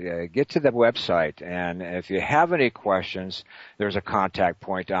 Donate. Get to the website, and if you have any questions, there's a contact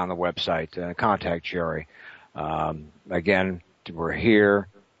point on the website. Contact Jerry. Again, we're here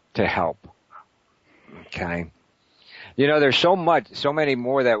to help. Okay. There's so many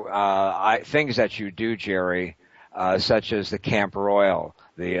more things that you do, Jerry, such as the Camp Royal,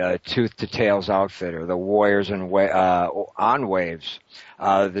 the Tooth to Tails Outfitter, the Warriors on Waves,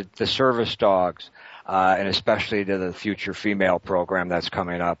 the Service Dogs, and especially to the Future Female program that's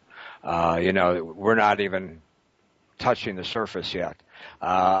coming up. We're not even touching the surface yet.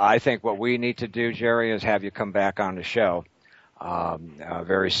 I think what we need to do, Jerry, is have you come back on the show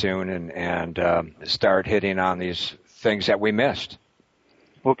very soon and start hitting on these things that we missed.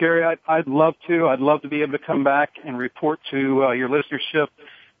 Well, Gary, I'd love to. I'd love to be able to come back and report to your listenership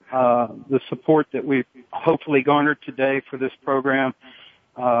the support that we've hopefully garnered today for this program.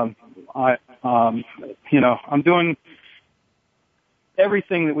 I'm doing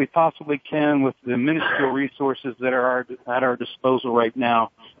everything that we possibly can with the minuscule resources that are at our disposal right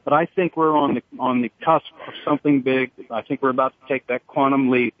now But I think we're on the cusp of something big. I think we're about to take that quantum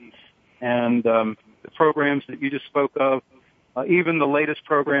leap. And the programs that you just spoke of, even the latest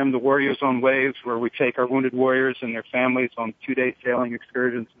program, the Warriors on Waves, where we take our wounded warriors and their families on 2-day sailing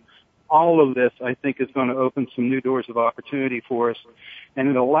excursions, all of this, I think, is going to open some new doors of opportunity for us. And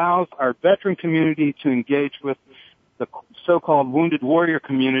it allows our veteran community to engage with the so-called wounded warrior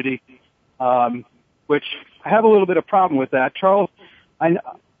community, which I have a little bit of problem with that. Charles,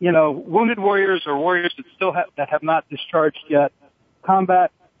 wounded warriors or warriors that have not discharged yet,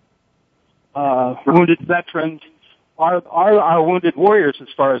 combat wounded veterans are our wounded warriors as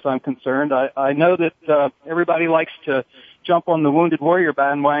far as I'm concerned. I know that everybody likes to jump on the wounded warrior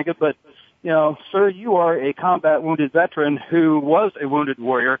bandwagon, but, sir, you are a combat wounded veteran who was a wounded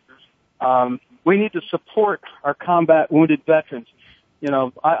warrior. We need to support our combat wounded veterans.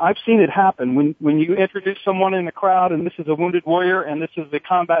 I've seen it happen. When you introduce someone in the crowd and this is a wounded warrior and this is a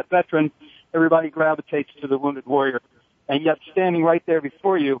combat veteran, everybody gravitates to the wounded warrior. And yet standing right there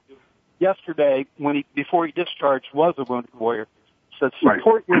before you yesterday, before he discharged, was a wounded warrior. So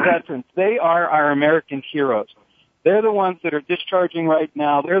support your veterans. They are our American heroes. They're the ones that are discharging right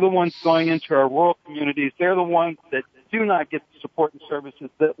now. They're the ones going into our rural communities. They're the ones that do not get the support and services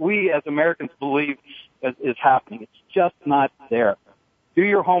that we as Americans believe is happening. It's just not there. Do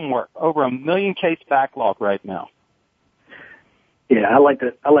your homework. Over 1 million case backlog right now. Yeah, I like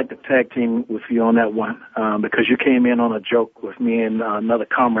to tag team with you on that one because you came in on a joke with me and another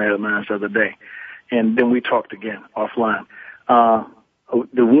comrade of mine the other day, and then we talked again offline. The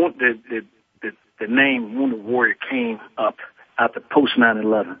name Wounded Warrior came up after post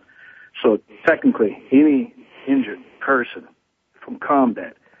 9/11. So technically, any injured person from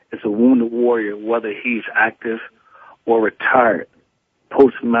combat is a wounded warrior, whether he's active or retired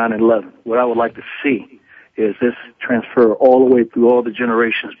post 9/11. What I would like to see is this transfer all the way through all the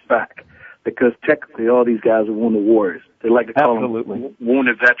generations back, because technically all these guys are wounded warriors. They like to call them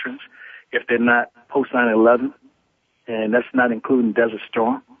wounded veterans if they're not post 9/11, and that's not including Desert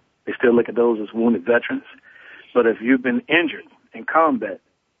Storm. They still look at those as wounded veterans. But if you've been injured in combat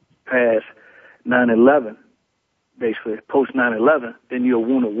past 9/11, basically post 9/11, then you're a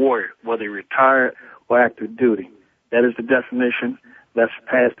wounded warrior, whether you're retired or active duty. That is the definition that's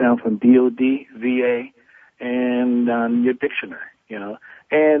passed down from DOD, VA, and your dictionary,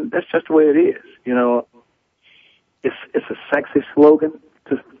 and that's just the way it is. It's a sexy slogan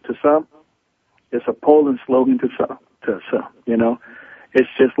to some. It's a polling slogan to some. It's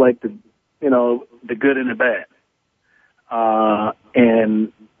just like the good and the bad.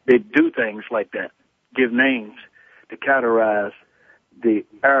 And they do things like that, give names to categorize the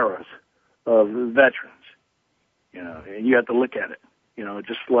eras of veterans, and you have to look at it,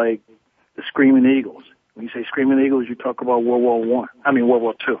 just like the Screaming Eagles. When you say Screaming Eagles, you talk about World War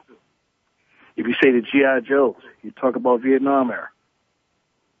II. If you say the G.I. Joes, you talk about Vietnam era.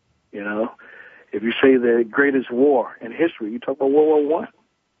 If you say the greatest war in history, you talk about World War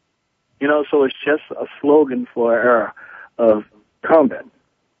I. So it's just a slogan for an era of combat.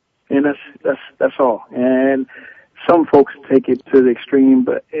 And that's all. And some folks take it to the extreme,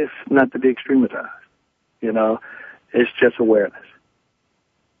 but it's not to be extrematized. It's just awareness.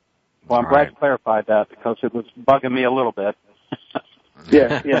 Well, I'm glad you clarified that because it was bugging me a little bit.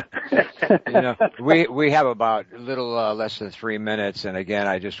 Yeah. We have about a little less than 3 minutes, and again,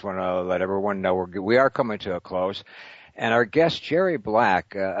 I just want to let everyone know we are coming to a close. And our guest, Jerry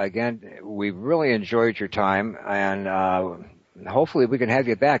Black, again, we really enjoyed your time, and hopefully we can have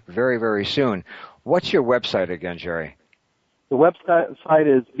you back very, very soon. What's your website again, Jerry? The website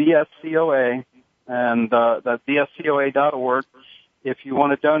is VSCOA, and that's VSCOA.org. If you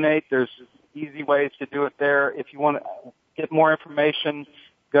want to donate, there's easy ways to do it there. If you want to get more information,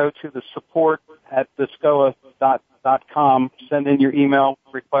 go to the support at VSCOA.com. Send in your email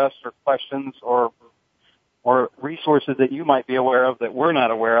requests or questions or resources that you might be aware of that we're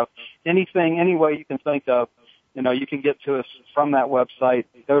not aware of. Any way you can think of, you can get to us from that website.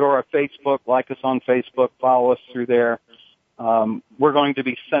 Go to our Facebook, like us on Facebook, follow us through there. We're going to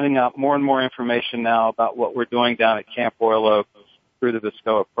be sending out more and more information now about what we're doing down at Camp Royal Oak through the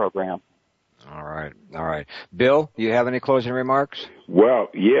VSCOA program. All right. Bill, do you have any closing remarks? Well,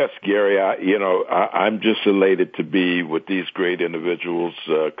 yes, Gary. I'm just elated to be with these great individuals,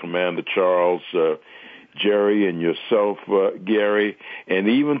 Commander Charles, Jerry, and yourself, Gary, and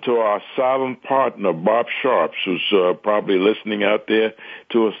even to our silent partner, Bob Sharps, who's probably listening out there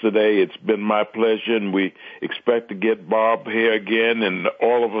to us today. It's been my pleasure, and we expect to get Bob here again and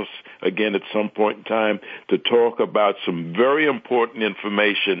all of us again at some point in time to talk about some very important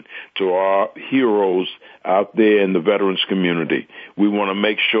information to our heroes out there in the veterans community. We want to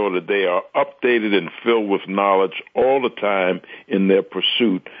make sure that they are updated and filled with knowledge all the time in their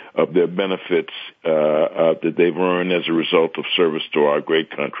pursuit of their benefits that they've earned as a result of service to our great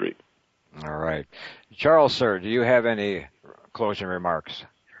country. All right. Charles, sir, do you have any closing remarks?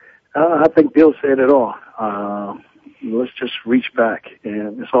 I think Bill said it all. Let's just reach back,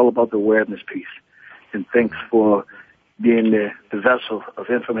 and it's all about the awareness piece. And thanks for being the vessel of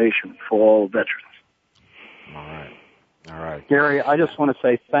information for all veterans. All right. Gary, I just want to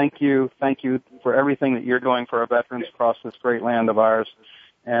say thank you for everything that you're doing for our veterans across this great land of ours,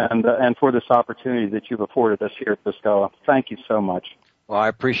 and for this opportunity that you've afforded us here at VSCOA. Thank you so much. Well, I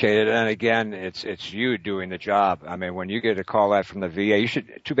appreciate it, and again, it's you doing the job. I mean, when you get a call that from the VA,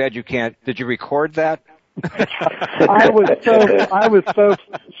 too bad you can't. Did you record that? I was so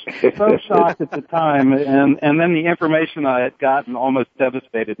shocked at the time, and then the information I had gotten almost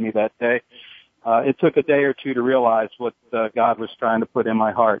devastated me that day. It took a day or two to realize what God was trying to put in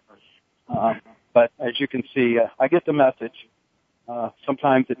my heart. But as you can see, I get the message.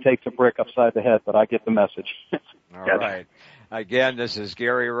 Sometimes it takes a brick upside the head, but I get the message. All right. Again, this is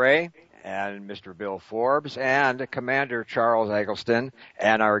Gary Ray and Mr. Bill Forbes and Commander Charles Eggleston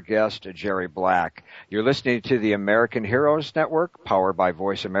and our guest, Jerry Black. You're listening to the American Heroes Network, powered by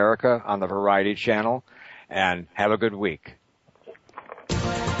Voice America on the Variety Channel, and have a good week.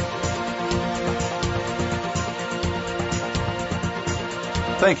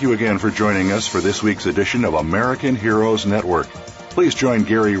 Thank you again for joining us for this week's edition of American Heroes Network. Please join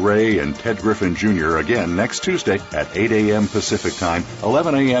Gary Ray and Ted Griffin Jr. again next Tuesday at 8 a.m. Pacific Time,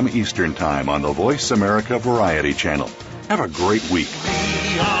 11 a.m. Eastern Time on the Voice America Variety Channel. Have a great week.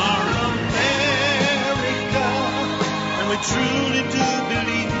 We are America, and we truly do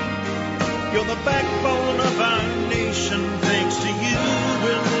believe you're the backbone of our nation. Thanks to you,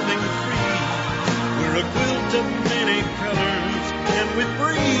 we're living free. We're a quilt of many colors, and we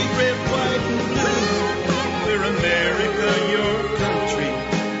breathe red, white, and blue. We're America, your country,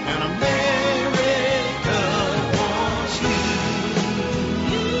 and America wants you.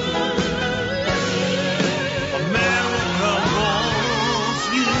 America wants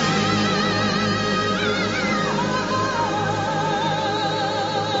you.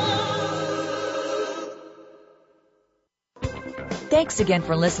 Thanks again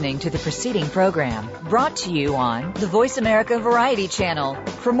for listening to the preceding program, brought to you on the Voice America Variety Channel.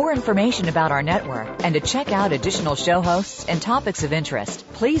 For more information about our network and to check out additional show hosts and topics of interest,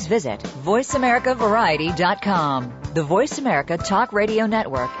 please visit VoiceAmericaVariety.com. The Voice America Talk Radio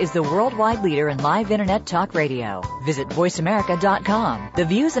Network is the worldwide leader in live Internet talk radio. Visit VoiceAmerica.com. The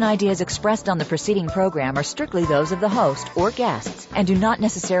views and ideas expressed on the preceding program are strictly those of the host or guests and do not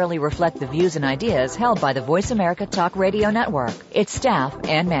necessarily reflect the views and ideas held by the Voice America Talk Radio Network, its staff,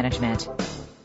 and management.